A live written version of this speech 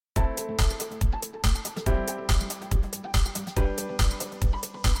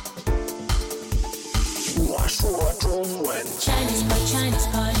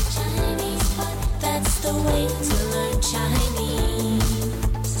the way to learn Chinese.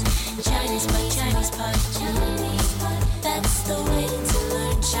 ChinesePod, ChinesePod, ChinesePod. That's the way to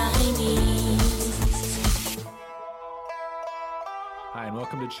learn Chinese. Hi, and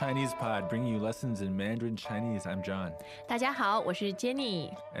welcome to ChinesePod, bringing you lessons in Mandarin Chinese. I'm John. 大家好，我是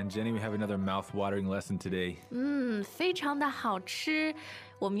Jenny。 And Jenny, we have another mouth-watering lesson today. 非常的好吃，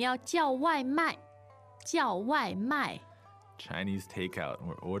我们要叫外卖，叫外卖。Chinese takeout.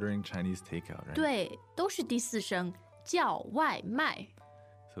 We're ordering Chinese takeout, right? 对，都是第四声，叫外卖。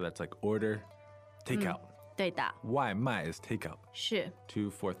 So that's like order, takeout. 对的， Why mai is takeout. 是，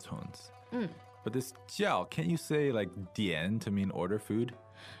 Two fourth tones. But this jiao, can't you say like dian to mean order food?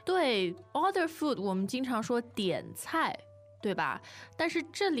 对 ，order food 我们经常说点菜，对吧？但是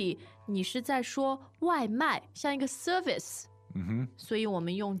这里你是在说外卖，像一个 service。所以我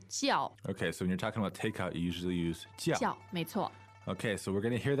们用叫。 Okay, so when you're talking about takeout, you usually use jiao. 叫，没错。 Okay, so we're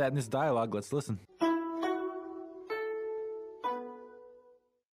going to hear that in this dialogue. Let's listen.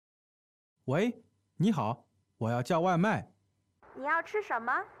 喂，你好，我要叫外卖，你要吃什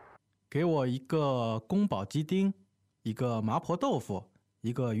么？给我一个宫保鸡丁，一个麻婆豆腐，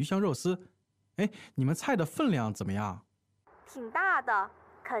一个鱼香肉丝。哎，你们菜的分量怎么样？挺大的，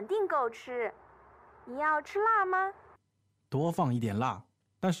肯定够吃。你要吃辣吗？多放一点辣，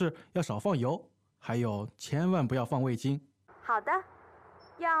但是要少放油，还有千万不要放味精。好的。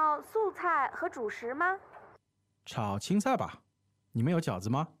要素菜和主食吗？炒青菜吧。你们有饺子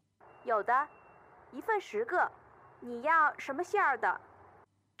吗？有的，一份10个。你要什么馅儿的？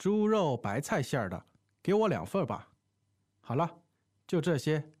猪肉白菜馅儿的，给我2份吧。好了，就这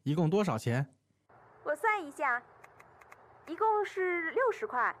些，一共多少钱？我算一下，一共是60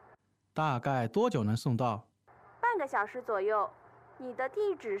块。大概多久能送到？半个小时左右。你的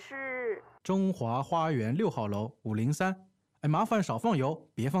地址是？中华花园6号楼503。哎，麻烦少放油，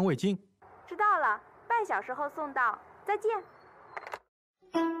别放味精。知道了，半小时后送到。再见。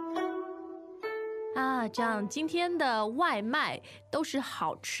啊，这样今天的外卖都是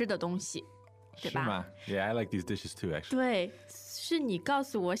好吃的东西，对吧？是吗？ Yeah, I like these dishes too, actually. 对，是你告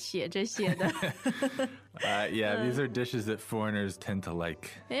诉我写这些的。Yeah, these are dishes that foreigners tend to like.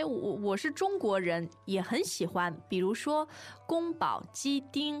 哎，我是中国人，也很喜欢，比如说宫保鸡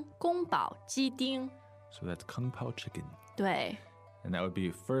丁，宫保鸡丁。 So that's kung pao chicken. 对 And that would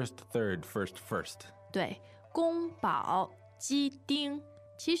be first, third, first. 对，宫保鸡丁。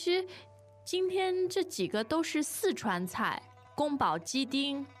其实今天这几个都是四川菜，宫保鸡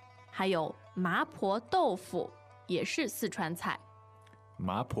丁，还有麻婆豆腐，也是四川菜。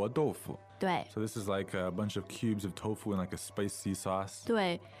麻婆豆腐. 对 So this is like a bunch of cubes of tofu in like a spicy sauce.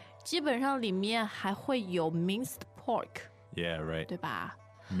 对，基本上里面还会有 minced pork， Yeah, right. 对吧？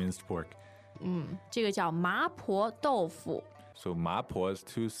 Minced pork. 这个叫麻婆豆腐， So ma po is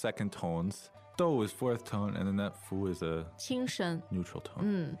 2 second tones. Do is 4th tone, and then that fu is a 轻声。 neutral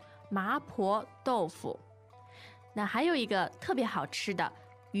tone. 麻婆豆腐。那还有一个特别好吃的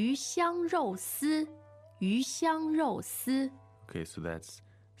鱼香肉丝，鱼香肉丝。 Okay, so that's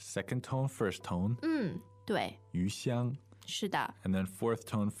 2nd tone, 1st tone. 对，yu xiang. 是的， And then 4th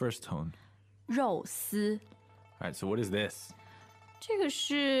tone, 1st tone. 肉丝。 All right, so what is this? 这个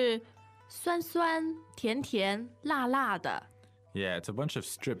是酸酸甜甜辣辣的， Yeah, it's a bunch of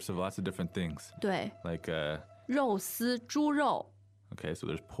strips of lots of different things. 对， Like, 肉丝猪肉， okay, so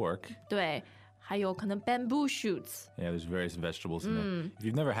there's pork. 对，还有可能 bamboo shoots， Yeah, there's various vegetables in there. If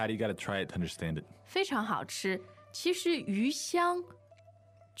you've never had it, you got to try it to understand it. 非常好吃。其实鱼香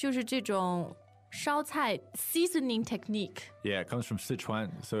就是这种烧菜 seasoning technique， Yeah, it comes from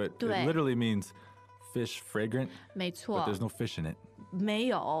Sichuan, so it 对。 literally means fish fragrant, 没 but 错， there's no fish in it. 没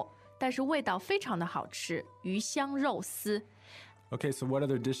有，但是味道非常的好吃，鱼香肉丝。 Okay, so what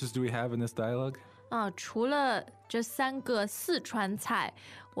other dishes do we have in this dialogue? 除了这3个四川菜，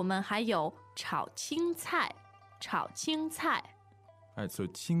我们还有炒青菜，炒青菜。 All right, so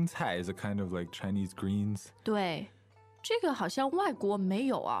qingcai is a kind of like Chinese greens. 对，这个好像外国没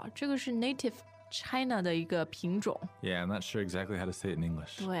有啊，这个是 native China 的一个品种。 Yeah, I'm not sure exactly how to say it in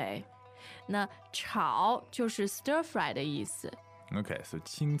English. 对，那炒就是 stir fry 的意思。 Okay, so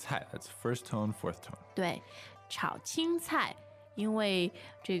qingcai, that's 1st tone, 4th tone. 对，炒青菜，因为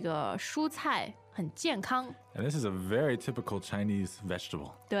这个蔬菜很健康。 And this is a very typical Chinese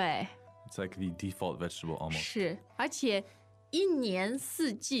vegetable. 对， It's like the default vegetable almost. 是，而且一年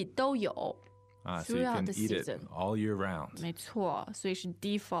四季都有。 So you throughout can the eat it season. all year round. 没错，所以是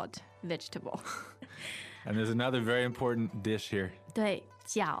default vegetable。 And there's another very important dish here. 对，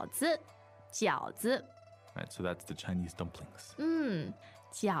饺子，饺子， All right, so that's the Chinese dumplings.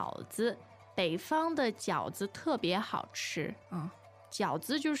 饺子，北方的饺子特别好吃。饺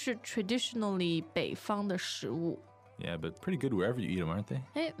子就是 traditionally 北方的食物。Yeah, but pretty good wherever you eat them, aren't they?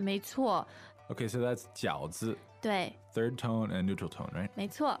 哎，没错， Okay, so that's 饺子，对， third tone and neutral tone, right? 没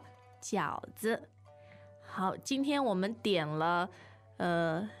错，饺子。好，今天我们点了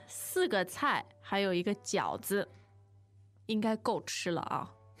4个菜，还有一个饺子，应该够吃了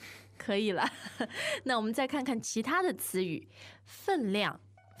啊，可以了。那我们再看看其他的词语，分量，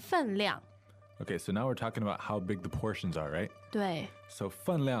分量， Okay, so now we're talking about how big the portions are, right? 对 So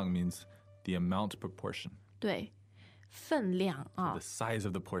分量 means the amount per portion, 对，分量啊 the，size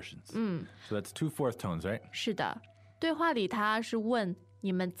of the portions. So that's 2 fourth tones, right? 是的。对话里他是问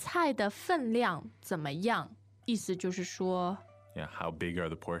你们菜的分量怎么样，意思就是说， Yeah, how big are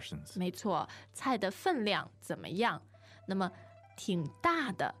the portions? 没错，菜的分量怎么样？那么挺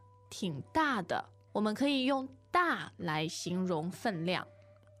大的，挺大的，我们可以用大来形容分量。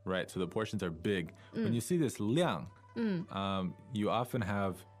 Right, so the portions are big. When you see this 量, you often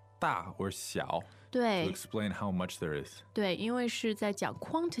have 大 or 小 to 对 explain how much there is. 对，因为是在讲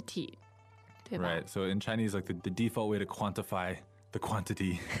quantity， 对吧？ Right, so in Chinese, like the default way to quantify the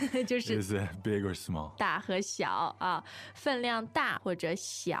quantity 就是 is big or small. 大和小啊，分量大或者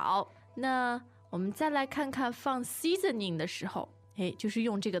小。那我们再来看看放 seasoning 的时候，哎，就是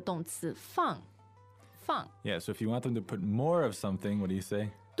用这个动词放，放， Yeah, so if you want them to put more of something, what do you say?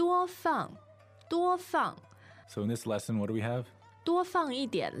 多放，多放， So in this lesson, what do we have? 多放一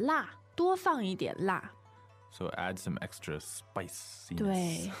点辣，多放一点辣。 So add some extra spiciness.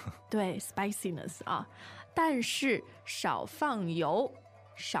 对对 ，spiciness 啊，但是少放油，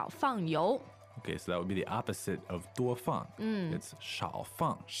少放油， Okay, so that would be the opposite of 多放. It's 少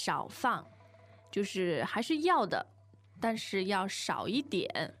放. 少放，就是还是要的，但是要少一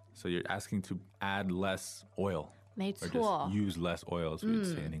点。 So you're asking to add less oil 没 or 错 just，use less oil, as we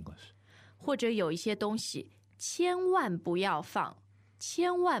would say in English. 或者有一些东西千万不要放，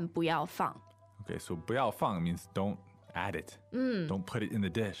千万不要放， Okay, so 不要放 means don't add it. Don't put it in the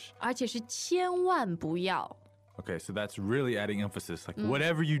dish. 而且是千万不要。 Okay, so that's really adding emphasis. Like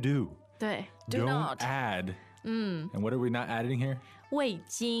whatever you do, 对 ，do don't not add. And what are we not adding here? 味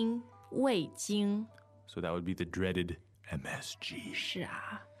精，味精。 So that would be the dreaded MSG. 是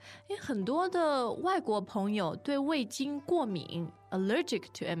啊，因为很多的外国朋友对味精过敏 ，allergic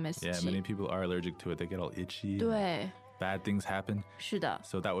to Yeah, many MSG。 people are allergic to it. They get all itchy. 对， Bad things happen. 是的，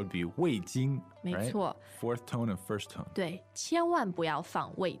 So that would be 味精, 没 right? 错。 Fourth tone and first tone. 对，千万不要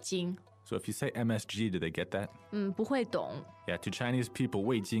放味精。 So if you say MSG, do they get that? 不会懂 Yeah, to Chinese people,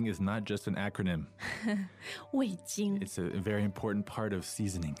 味精 is not just an acronym. 味精。 It's a very important part of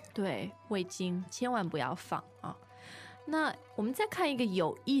seasoning. 对，味精千万不要放啊。那我们再看一个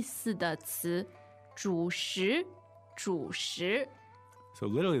有意思的词，主食，主食。 So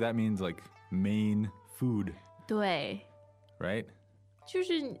literally that means like main food, 对， right?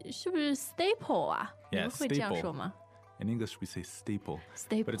 是不是 staple 啊？ Yeah, 你们会这样 staple 说吗 In English, we say staple.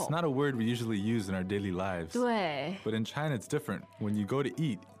 ？staple。 But it's not a word we usually use in our daily lives. 对， But in China, it's different. When you go to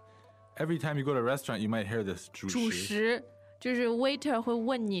eat, every time you go to a restaurant, you might hear this 主食. 主食就是 waiter 会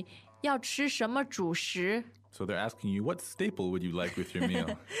问你要吃什么主食， So they're asking you, what staple would you like with your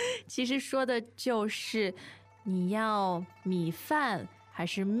meal? 其实说的就是你要米饭还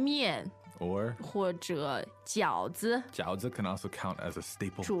是面 Or 或者饺子，饺子 can also count as a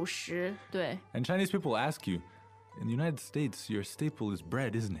staple. 主食。对， And Chinese people ask you, in the United States, your staple is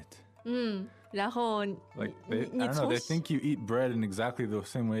bread, isn't it? 然后 Like 你 they, 你 I don't know, 从 they think you eat bread in exactly the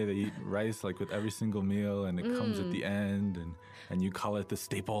same way they eat rice, like with every single meal, and it comes at the end, and you call it the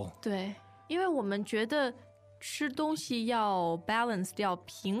staple. 对，因为我们觉得吃东西要 balance 要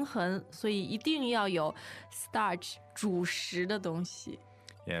平衡，所以一定要有 starch 主食的东西。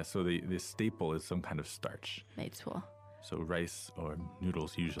 Yeah, so the staple is some kind of starch. 没错， So rice or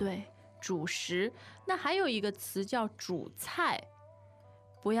noodles usually. 对，主食。那还有一个词叫主菜，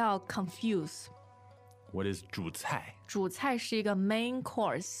不要 confuse。 What is 主菜?主菜是一个 main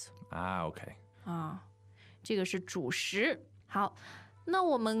course Ah, okay. 啊，这个是主食。好，那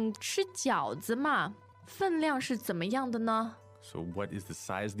我们吃饺子嘛，分量是怎么样的呢？ So what is the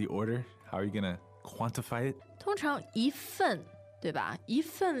size, the order? How are you going to quantify it? 通常一份，对吧？一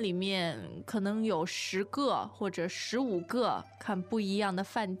份里面可能有10个或者15个，看不一样的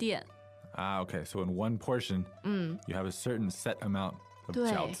饭店。 Ah, okay. So in one portion, you have a certain set amount of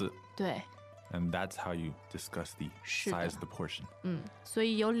对饺子, 对， and that's how you discuss the 是的。 size of the portion. 所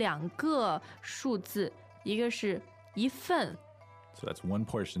以有2个数字，一个是一份， So that's one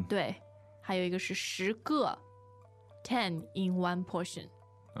portion. 对，还有一个是10个 ，10 in one portion。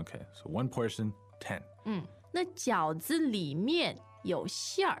 Okay, so one portion, 10. 那饺子里面有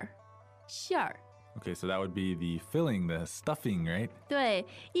馅儿，馅儿 Okay, so that would be the filling, the stuffing, right? 对，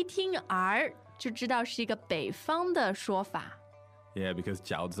一听儿就知道是一个北方的说法。Yeah, because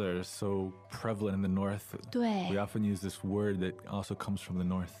饺子 are so prevalent in the north. 对 We often use this word that also comes from the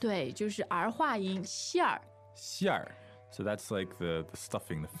north. 对，就是儿化音馅儿。馅儿 So that's like the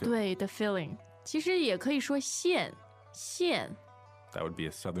stuffing, the filling. 对的 filling， 其实也可以说馅。 That would be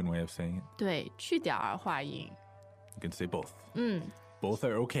a southern way of saying it. 对，去掉儿化音。 You can say both. 嗯， Both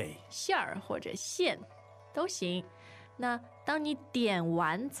are okay. 馅儿或者馅都行。那当你点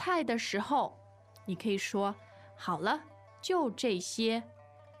完菜的时候，你可以说好了，就这些。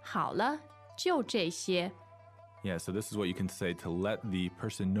好了，就这些。 Yeah, so this is what you can say to let the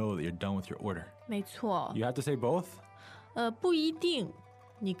person know that you're done with your order. 没错。 You have to say both? 不一定，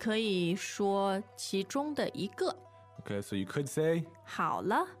你可以说其中的一个。 Okay, so you could say, 好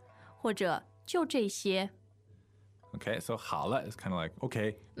了，或者就这些。 okay, so 好了 is kind of like,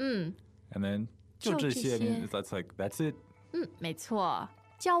 okay. 嗯 And then 就这些。就这些 means that's like, that's it. 没错。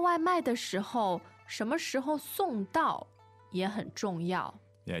叫外卖的时候，什么时候送到也很重要。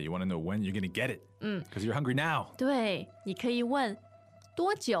 Yeah, you want to know when you're going to get it. Because you're hungry now. 对，你可以问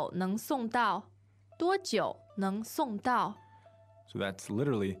多久能送到？多久能送到？ So that's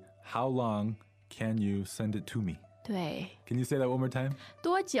literally, how long can you send it to me? 对， Can you say that one more time?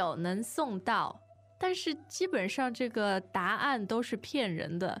 多久能送到？但是基本上这个答案都是骗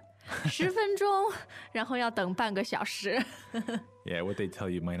人的，10分钟，然后要等半个小时。 Yeah, what they tell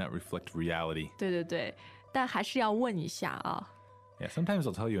you might not reflect reality. 对对对，但还是要问一下啊。 Yeah, sometimes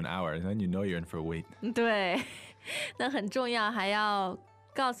they'll tell you an hour, and then you know you're in for a wait. 对，那很重要，还要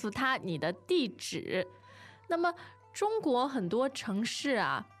告诉他你的地址。那么中国很多城市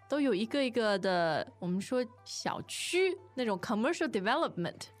啊，都有一个一个的，我们说小区那种 commercial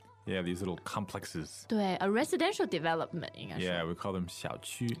development。 Yeah, these little complexes. 对 ，a residential development 应该说。 Yeah, we call them 小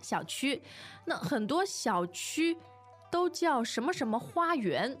区。小区，那很多小区都叫什么什么花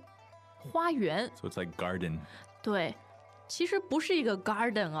园，花园。 So it's like garden. 对，其实不是一个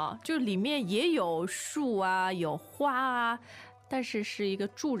garden 啊，就里面也有树啊，有花啊，但是是一个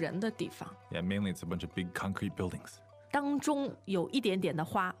住人的地方， Yeah, mainly it's a bunch of big concrete buildings. 当中有一点点的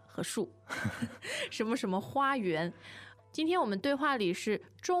花和树，什么什么花园。今天我们对话里是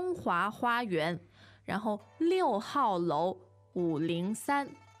中华花园，然后6号楼503。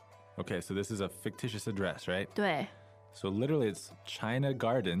 Okay, so this is a fictitious address, right? 对， So literally it's China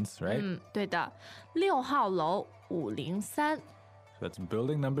Gardens, right? 对的，6号楼503， So that's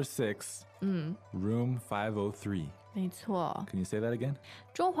building number 6, room 503. 没错， Can you say that again?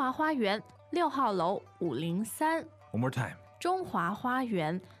 中华花园6号楼503， One more time. 中华花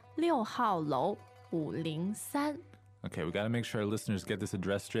园6号楼503。 Okay, we got to make sure our listeners get this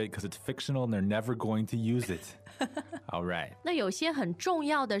address straight because it's fictional and they're never going to use it. All right. 那有些很重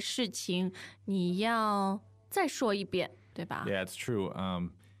要的事情，你要再说一遍，对吧？ Yeah, it's true.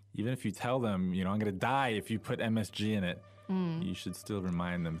 Even if you tell them, I'm going to die if you put MSG in it, you should still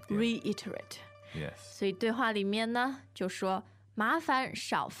remind them. at the end. Reiterate。 Yes. 所以对话里面呢，就说麻烦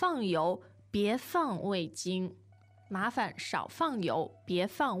少放油，别放味精。麻烦少放油，别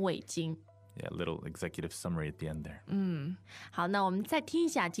放味精。 Yeah, little executive summary at the end there. 好，那我们再听一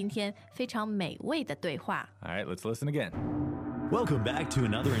下今天非常美味的对话。 All right, let's listen again. Welcome back to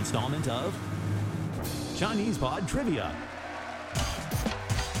another installment of ChinesePod Trivia.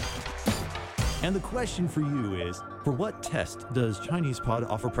 And the question for you is, for what test does ChinesePod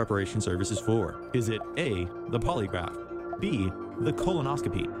offer preparation services for? Is it A, the polygraph, B, the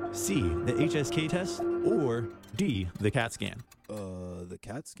colonoscopy, C, the HSK test, or D, the CAT scan? The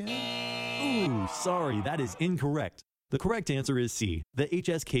CAT scan? Ooh, sorry, that is incorrect. The correct answer is C, the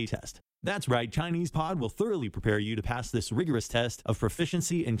HSK test. That's right, ChinesePod will thoroughly prepare you to pass this rigorous test of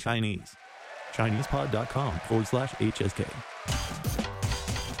proficiency in Chinese. ChinesePod.com/HSK.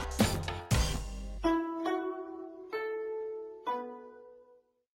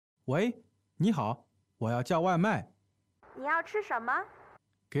 喂，你好，我要叫外卖，你要吃什么？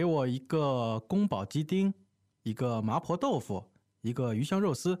给我一个宫保鸡丁，一个麻婆豆腐，一个鱼香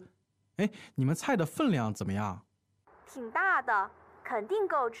肉丝。哎，你们菜的分量怎么样？挺大的，肯定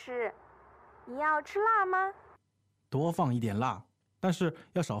够吃。你要吃辣吗？多放一点辣，但是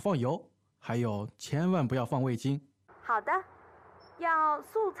要少放油，还有千万不要放味精。好的。要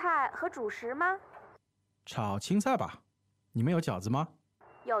素菜和主食吗？炒青菜吧。你们有饺子吗？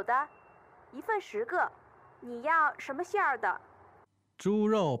有的，一份10个。你要什么馅儿的？猪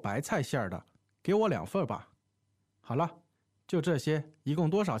肉白菜馅儿的，给我2份吧。好了，就这些，一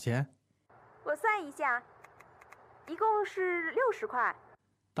共多少钱？我算一下，一共是60块，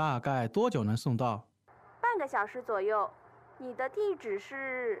大概多久能送到？半个小时左右。你的地址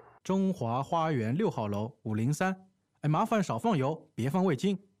是？中华花园6号楼503。哎，麻烦少放油，别放味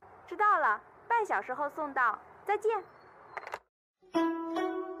精。知道了，半小时后送到。再见。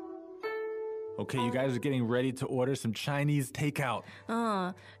Okay, you guys are getting ready to order some Chinese takeout.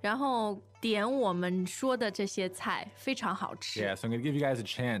 然后点我们说的这些菜，非常好吃。 Yeah, so I'm going to give you guys a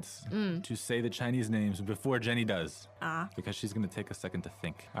chance to say the Chinese names before Jenny does. Because she's going to take a second to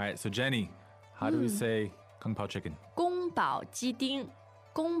think. All right, so Jenny, how do we say Kung Pao chicken? 宫保鸡丁，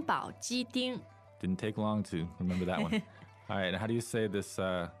宫保鸡丁。 Didn't take long to remember that one. All right, how do you say this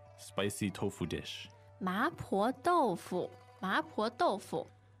spicy tofu dish? 麻婆豆腐，麻婆豆腐。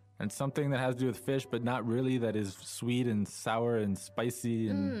 And something that has to do with fish, but not really, that is sweet and sour and spicy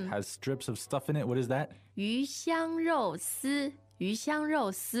and has strips of stuff in it. What is that? 鱼香肉丝，鱼香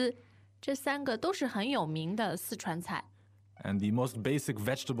肉丝，这3个都是很有名的四川菜。 And the most basic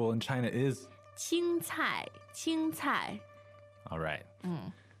vegetable in China is? 青菜，青菜。 All right.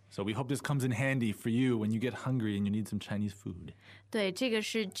 So we hope this comes in handy for you when you get hungry and you need some Chinese food. 对，这个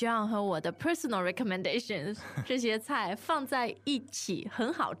是 John 和我的 personal recommendations 。这些菜放在一起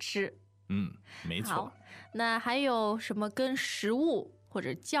很好吃。没错。好，那还有什么跟食物或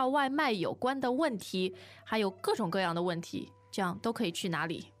者叫外卖有关的问题，还有各种各样的问题，这样都可以去哪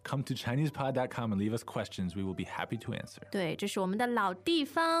里？ Come to ChinesePod.com and leave us questions. We will be happy to answer. 对，这是我们的老地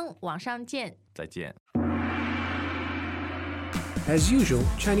方，网上见。再见。 As usual,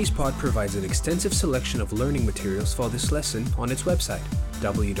 ChinesePod provides an extensive selection of learning materials for this lesson on its website,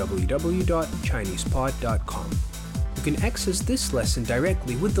 www.chinesepod.com. You can access this lesson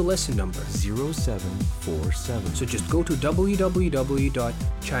directly with the lesson number 0747. So just go to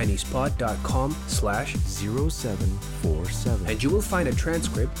www.chinesepod.com/0747 and you will find a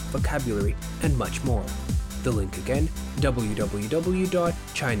transcript, vocabulary, and much more. The link again,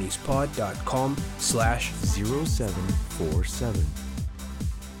 www.chinesepod.com/0747.